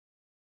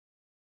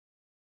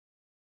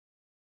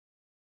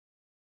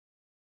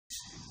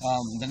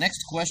The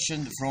next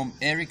question from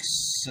Eric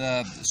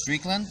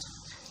Strickland.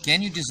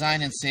 Can you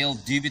design and sell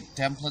Divi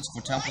templates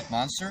for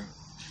TemplateMonster?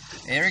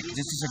 Eric, this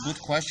is a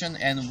good question,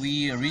 and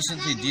we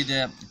recently did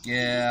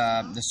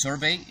the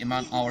survey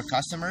among our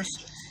customers,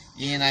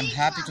 and I'm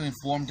happy to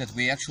inform that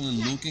we're actually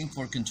looking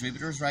for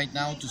contributors right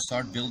now to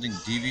start building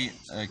Divi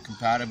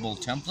compatible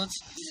templates,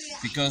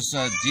 because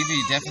Divi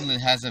definitely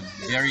has a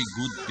very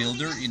good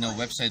builder,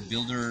 website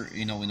builder,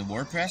 in the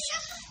WordPress,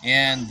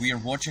 and we are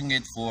watching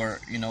it for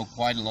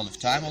quite a lot of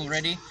time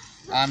already.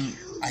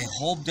 I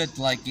hope that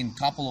in a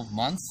couple of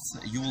months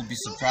you will be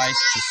surprised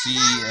to see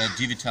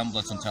Divi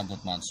templates on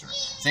TemplateMonster.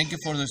 Thank you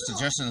for the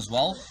suggestion as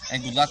well,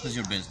 and good luck with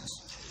your business.